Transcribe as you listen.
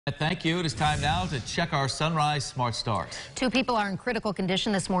Thank you. It is time now to check our Sunrise Smart Start. 2 people are in critical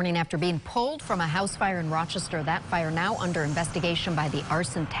condition this morning after being pulled from a house fire in Rochester. That fire now under investigation by the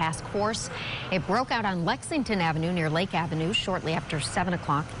Arson Task Force. It broke out on Lexington Avenue near Lake Avenue shortly after 7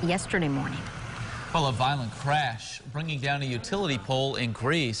 o'clock yesterday morning. Well, a violent crash bringing down a utility pole in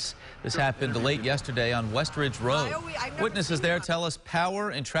Greece. This happened late yesterday on West Ridge Road. Witnesses there tell us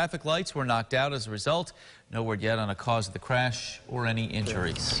power and traffic lights were knocked out as a result. No word yet on a cause of the crash or any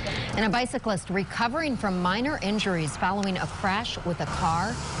injuries. And a bicyclist recovering from minor injuries following a crash with a car.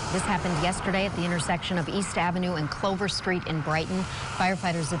 This happened yesterday at the intersection of East Avenue and Clover Street in Brighton.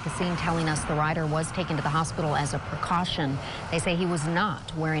 Firefighters at the scene telling us the rider was taken to the hospital as a precaution. They say he was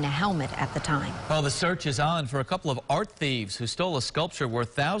not wearing a helmet at the time. Well, the search is on for a couple of art thieves who stole a sculpture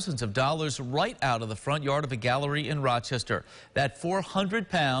worth thousands of dollars right out of the front yard of a gallery in Rochester. That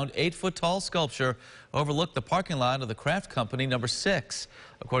 400-pound, 8-foot-tall sculpture overlooked the parking lot of the craft company number 6.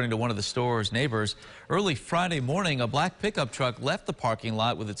 According to one of the store's neighbors, early Friday morning, a black pickup truck left the parking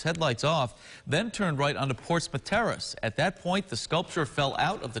lot with its headlights off, then turned right onto Portsmouth Terrace. At that point, the sculpture fell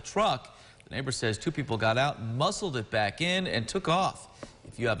out of the truck. The neighbor says 2 people got out, muscled it back in, and took off.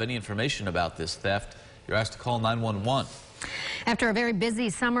 If you have any information about this theft, you're asked to call 911. After a very busy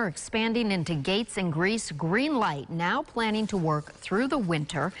summer expanding into gates in Greece, Greenlight now planning to work through the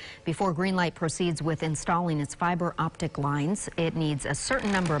winter. Before Greenlight proceeds with installing its fiber optic lines, it needs a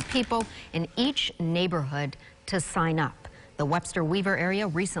certain number of people in each neighborhood to sign up. The Webster Weaver area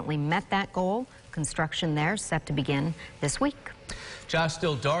recently met that goal. Construction there set to begin this week. Josh,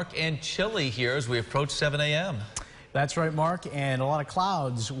 still dark and chilly here as we approach 7 a.m. That's right, Mark, and a lot of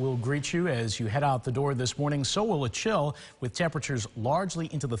clouds will greet you as you head out the door this morning. So will a chill with temperatures largely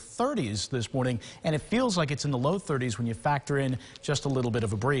into the 30s this morning, and it feels like it's in the low 30s when you factor in just a little bit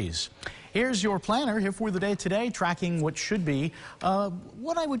of a breeze. Here's your planner here for the day today, tracking what should be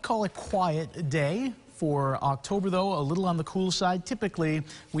what I would call a quiet day. For October, though, a little on the cool side. Typically,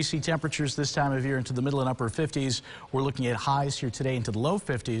 we see temperatures this time of year into the middle and upper 50s. We're looking at highs here today into the low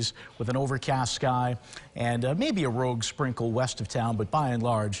 50s with an overcast sky and maybe a rogue sprinkle west of town. But by and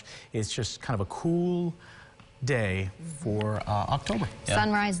large, it's just kind of a cool day for October.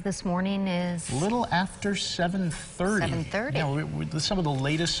 Sunrise this morning is a little after 7:30. 7:30. Yeah, some of the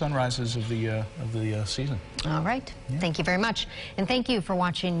latest sunrises of the season. All right. Yeah. Thank you very much. And thank you for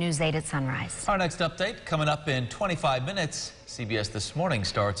watching News 8 at Sunrise. Our next update coming up in 25 minutes. CBS This Morning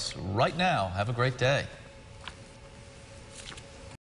starts right now. Have a great day.